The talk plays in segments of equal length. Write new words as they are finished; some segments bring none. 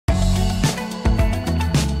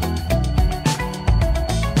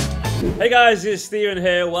Hey guys, it's Steven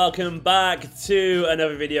here. Welcome back to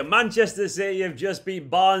another video. Manchester City have just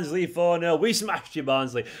beat Barnsley 4-0. We smashed you,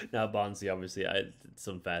 Barnsley. Now, Barnsley, obviously, it's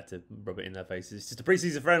unfair to rub it in their faces. It's just a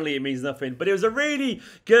preseason friendly, it means nothing. But it was a really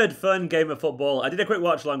good, fun game of football. I did a quick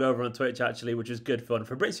watch along over on Twitch, actually, which was good fun.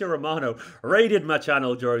 Fabrizio Romano raided my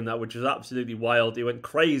channel during that, which was absolutely wild. He went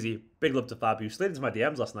crazy. Big love to Fab, who slid into my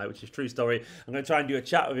DMs last night, which is a true story. I'm going to try and do a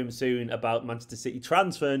chat with him soon about Manchester City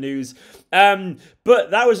transfer news. But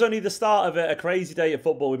that was only the start of a crazy day of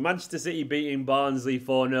football with Manchester City beating Barnsley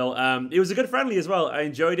 4-0. It was a good friendly as well. I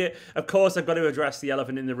enjoyed it. Of course, I've got to address the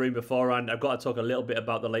elephant in the room beforehand. I've got to talk a little bit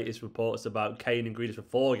about the latest reports about Kane and Grealish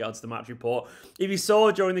before we get onto the match report. If you saw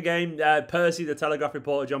during the game, Percy, the Telegraph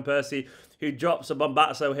reporter, John Percy, who drops a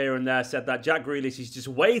bombazzo here and there, said that Jack Grealish is just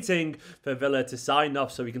waiting for Villa to sign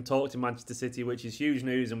off so he can talk to Manchester City, which is huge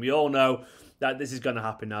news. And we all know that this is going to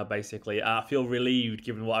happen now, basically. I feel relieved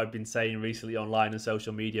given what I've been saying recently online and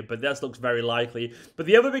social media, but this looks very likely. But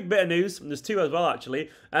the other big bit of news, and there's two as well, actually,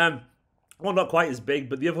 well, not quite as big,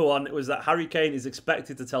 but the other one was that Harry Kane is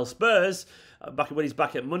expected to tell Spurs, when he's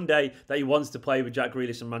back at Monday, that he wants to play with Jack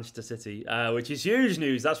Grealish and Manchester City, which is huge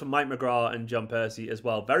news. That's from Mike McGrath and John Percy as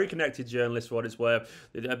well. Very connected journalists for what it's worth.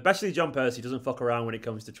 Especially John Percy doesn't fuck around when it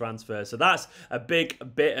comes to transfers. So that's a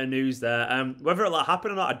big bit of news there. Whether it'll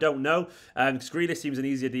happen or not, I don't know. Because Grealish seems an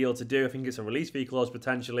easier deal to do. I think it's a release fee clause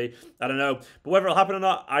potentially. I don't know. But whether it'll happen or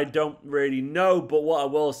not, I don't really know. But what I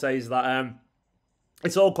will say is that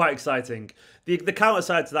it's all quite exciting. The counter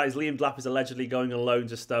side to that is Liam Delap is allegedly going on loan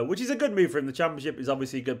to Stoke, which is a good move for him. The Championship is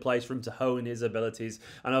obviously a good place for him to hone his abilities.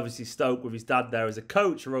 And obviously Stoke, with his dad there as a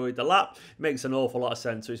coach, Riyad Mahrez, makes an awful lot of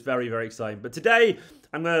sense. So it's very, very exciting. But today,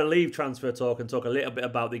 I'm going to leave transfer talk and talk a little bit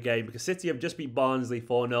about the game because City have just beat Barnsley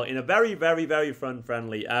 4-0 in a very, very, very fun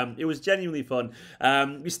friendly. It was genuinely fun.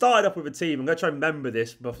 We started off with a team. I'm going to try and remember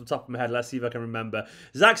this off the top of my head. Let's see if I can remember.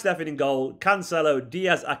 Zach Steffen in goal. Cancelo,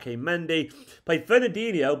 Diaz, Ake, Mendy. Played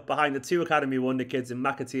Fernandinho behind the two Academy wonder kids in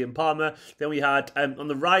McAtee and Palmer. Then we had, on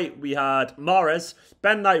the right, we had Mahrez,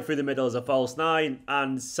 Ben Knight through the middle as a false nine,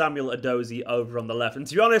 and Samuel Edozie over on the left. And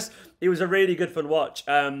to be honest, it was a really good fun watch.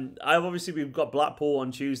 We've got Blackpool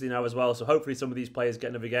on Tuesday now as well, so hopefully some of these players get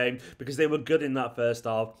another game because they were good in that first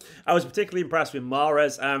half. I was particularly impressed with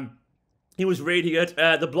Mahrez. He was really good.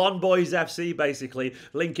 The Blonde Boys FC, basically,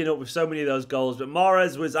 linking up with so many of those goals. But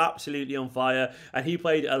Mahrez was absolutely on fire, and he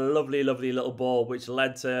played a lovely, lovely little ball, which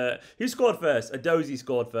led to... Who scored first? Edozie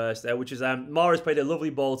scored first, which is... Mahrez played a lovely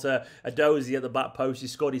ball to Edozie at the back post. He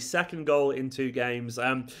scored his second goal in 2 games.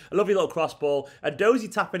 A lovely little cross ball.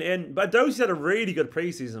 Edozie tapping it in. But Edozie's had a really good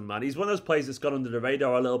preseason, man. He's one of those players that's gone under the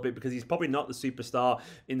radar a little bit because he's probably not the superstar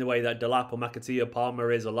in the way that Delap or McAtee or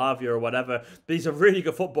Palmer is, or Lavia or whatever. But he's a really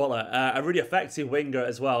good footballer. A really effective winger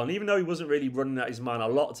as well. And even though he wasn't really running at his man a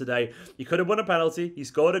lot today, he could have won a penalty, he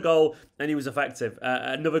scored a goal, and he was effective.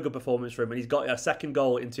 Another good performance for him, and he's got a second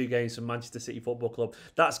goal in 2 games from Manchester City Football Club.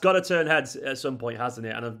 That's got to turn heads at some point, hasn't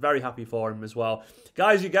it? And I'm very happy for him as well.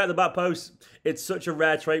 Guys, you get at the back post, it's such a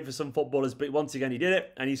rare trait for some footballers, but once again, he did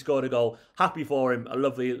it, and he scored a goal. Happy for him. A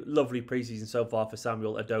lovely, lovely preseason so far for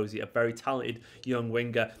Samuel Edozie, a very talented young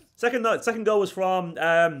winger. Second goal was from...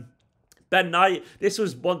 Ben Knight. This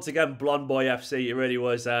was once again Blonde Boy FC. It really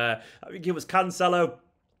was. I think it was Cancelo.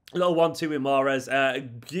 A little 1-2 with Mahrez. A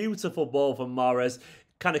beautiful ball from Mahrez.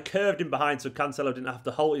 Kind of curved in behind so Cancelo didn't have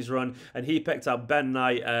to halt his run, and he picked out Ben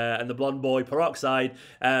Knight, and the Blonde Boy, Peroxide,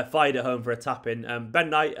 fired it home for a tap-in.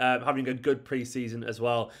 Ben Knight having a good pre-season as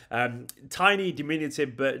well. Tiny,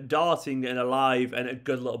 diminutive, but darting and alive, and a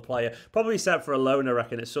good little player. Probably set for a loan, I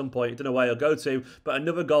reckon, at some point. I don't know where he'll go to, but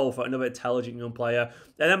another goal for another intelligent young player.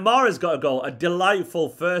 And then Mahrez got a goal, a delightful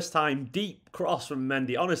first-time deep cross from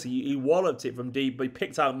Mendy. Honestly, he walloped it from deep, but he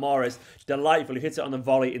picked out Mahrez delightfully, hit it on the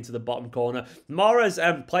volley into the bottom corner. Mahrez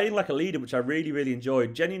playing like a leader, which I really, really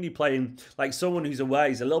enjoyed. Genuinely playing like someone who's aware.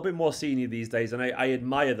 He's a little bit more senior these days, and I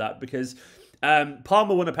admire that because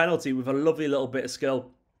Palmer won a penalty with a lovely little bit of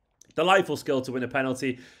skill. Delightful skill to win a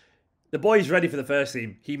penalty. The boy's ready for the first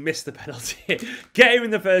team. He missed the penalty. Get him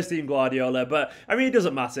in the first team, Guardiola. But, I mean, it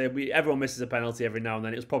doesn't matter. Everyone misses a penalty every now and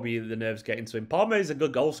then. It was probably the nerves getting to him. Palmer is a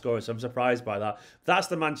good goal scorer, so I'm surprised by that. That's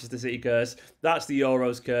the Manchester City curse. That's the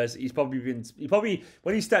Euros curse.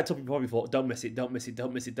 When he stepped up, he probably thought, don't miss it, don't miss it,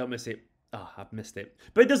 don't miss it, don't miss it. Oh, I've missed it.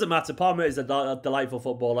 But it doesn't matter. Palmer is a delightful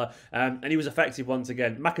footballer, and he was effective once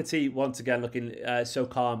again. McAtee, once again, looking so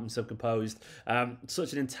calm and so composed.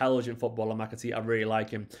 Such an intelligent footballer, McAtee. I really like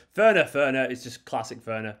him. Ferner is just classic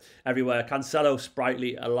Ferner everywhere. Cancelo,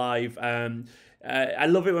 sprightly, alive. I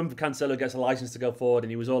love it when Cancelo gets a license to go forward,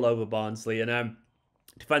 and he was all over Barnsley. And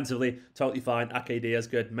Defensively, totally fine. Ake Diaz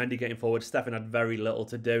good. Mendy getting forward. Stefan had very little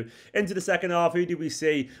to do. Into the second half, who did we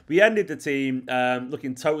see? We ended the team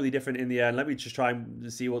looking totally different in the end. Let me just try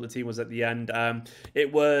and see what the team was at the end.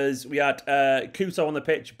 We had Kuto on the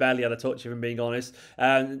pitch. Barely had a touch, if I'm being honest.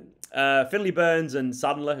 Finley Burns and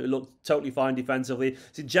Sadler, who looked totally fine defensively.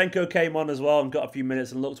 Zinchenko came on as well and got a few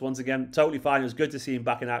minutes and looked once again totally fine. It was good to see him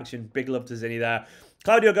back in action. Big love to Zinni there.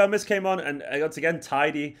 Claudio Gomez came on and once again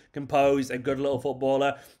tidy, composed, a good little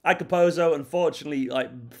footballer. Acapozzo unfortunately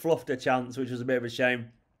fluffed a chance, which was a bit of a shame.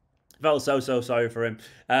 Felt so sorry for him.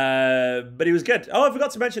 But he was good. Oh, I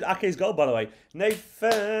forgot to mention Ake's goal, by the way.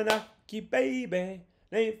 Nathan Ake, baby.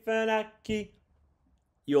 Nathan Ake.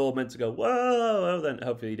 You're meant to go, whoa, then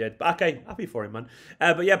hopefully he did. But okay, happy for him, man.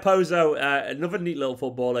 But yeah, Pozo, another neat little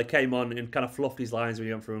footballer, came on and kind of fluffed his lines when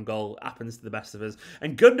he went through a goal. Happens to the best of us.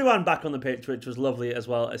 And Gundogan back on the pitch, which was lovely as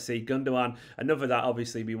well to see. Gundogan, another that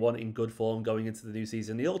obviously we want in good form going into the new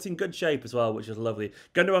season. He looked in good shape as well, which was lovely.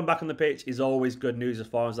 Gundogan back on the pitch is always good news as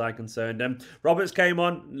far as I'm concerned. Roberts came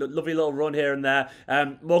on, lovely little run here and there.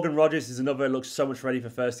 Morgan Rogers is another, looks so much ready for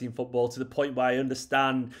first team football to the point where I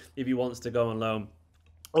understand if he wants to go on loan.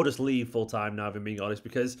 Or just leave full time now, if I'm being honest,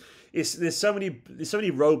 because there's so many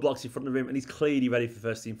roadblocks in front of him, and he's clearly ready for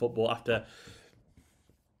first team football after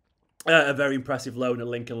a very impressive loan at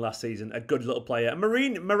Lincoln last season. A good little player. And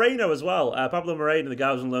Moreno as well. Pablo Moreno, the guy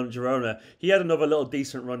who was on loan at Girona. He had another little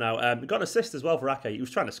decent run out. He got an assist as well for Ake. He was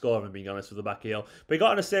trying to score, if I'm being honest, with the back heel. But he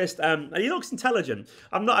got an assist. And he looks intelligent.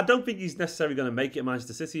 I don't think he's necessarily going to make it at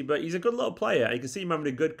Manchester City, but he's a good little player. You can see him having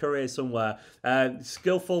a good career somewhere.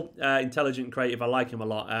 Skillful, intelligent, creative. I like him a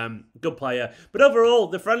lot. Good player. But overall,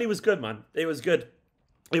 the friendly was good, man. It was good.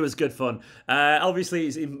 It was good fun. Obviously,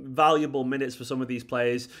 it's invaluable minutes for some of these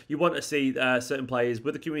players. You want to see certain players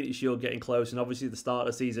with the Community Shield getting close, and obviously the start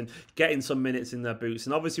of the season getting some minutes in their boots.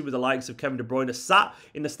 And obviously with the likes of Kevin De Bruyne sat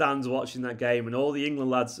in the stands watching that game, and all the England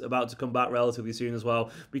lads about to come back relatively soon as well,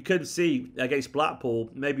 we could see against Blackpool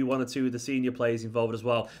maybe one or two of the senior players involved as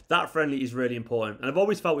well. That friendly is really important. And I've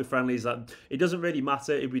always felt with friendlies that it doesn't really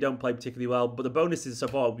matter if we don't play particularly well, but the bonus is so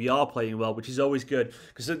far we are playing well, which is always good,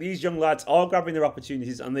 because these young lads are grabbing their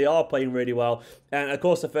opportunities and they are playing really well. And of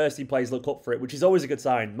course, the first team players look up for it, which is always a good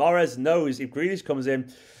sign. Mahrez knows if Grealish comes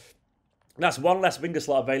in, that's one less winger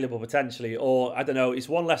slot available potentially, or I don't know, it's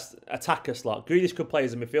one less attacker slot. Grealish could play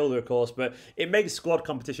as a midfielder, of course, but it makes squad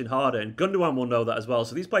competition harder, and Gundogan will know that as well.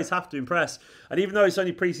 So these players have to impress. And even though it's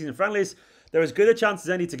only pre-season friendlies, they're as good a chance as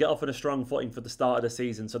any to get off on a strong footing for the start of the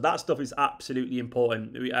season. So that stuff is absolutely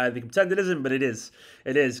important. They can pretend it isn't, but it is.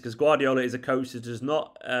 It is, because Guardiola is a coach that does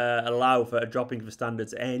not allow for a dropping of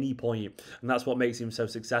standards at any point. And that's what makes him so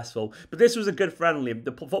successful. But this was a good friendly.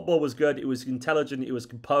 The football was good. It was intelligent. It was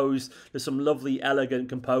composed. There's some lovely, elegant,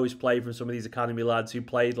 composed play from some of these academy lads who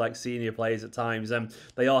played like senior players at times.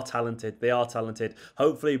 They are talented. They are talented.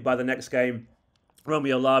 Hopefully, by the next game,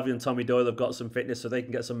 Romeo Lavia and Tommy Doyle have got some fitness so they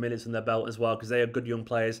can get some minutes in their belt as well, because they are good young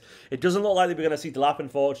players. It doesn't look like we're going to see Delap,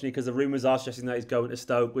 unfortunately, because the rumours are suggesting that he's going to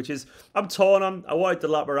Stoke, which is, I'm torn on. I wanted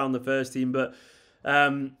Delap around the first team, but,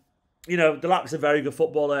 you know, Delap's a very good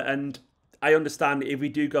footballer, and I understand if we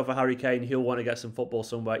do go for Harry Kane, he'll want to get some football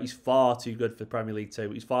somewhere. He's far too good for Premier League 2.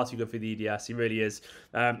 He's far too good for the EDS. He really is.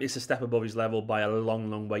 It's a step above his level by a long,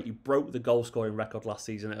 long way. He broke the goal-scoring record last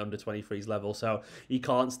season at under-23's level, so he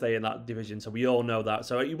can't stay in that division. So we all know that.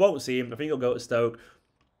 So you won't see him. I think he'll go to Stoke.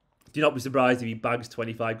 Do not be surprised if he bags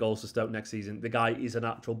 25 goals for Stoke next season. The guy is a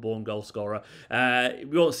natural born goal scorer.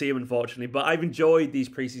 We won't see him, unfortunately, but I've enjoyed these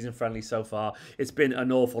pre-season friendlies so far. It's been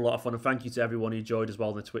an awful lot of fun, and thank you to everyone who joined as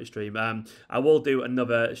well on the Twitch stream. I will do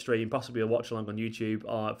another stream, possibly a watch-along on YouTube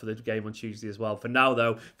for the game on Tuesday as well. For now,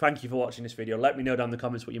 though, thank you for watching this video. Let me know down in the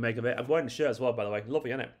comments what you make of it. I'm wearing the shirt as well, by the way.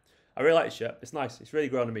 Lovely, isn't it? I really like the shirt. It's nice. It's really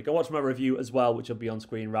grown on me. Go watch my review as well, which will be on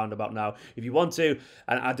screen round about now if you want to.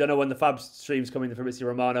 And I don't know when the Fab stream's coming to Fabrizio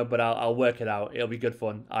Romano, but I'll work it out. It'll be good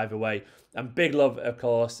fun either way. And big love, of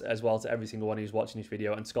course, as well to every single one who's watching this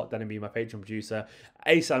video. And Scott Denby, my Patreon producer.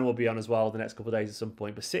 Asan will be on as well the next couple of days at some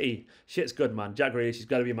point. But City, shit's good, man. Jack Grealish is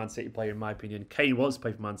going to be a Man City player, in my opinion. Kane wants to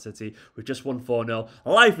play for Man City. We've just won 4-0.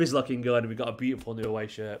 Life is looking good. And we've got a beautiful new away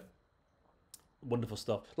shirt. Wonderful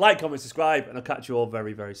stuff. Like, comment, subscribe. And I'll catch you all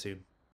very, very soon.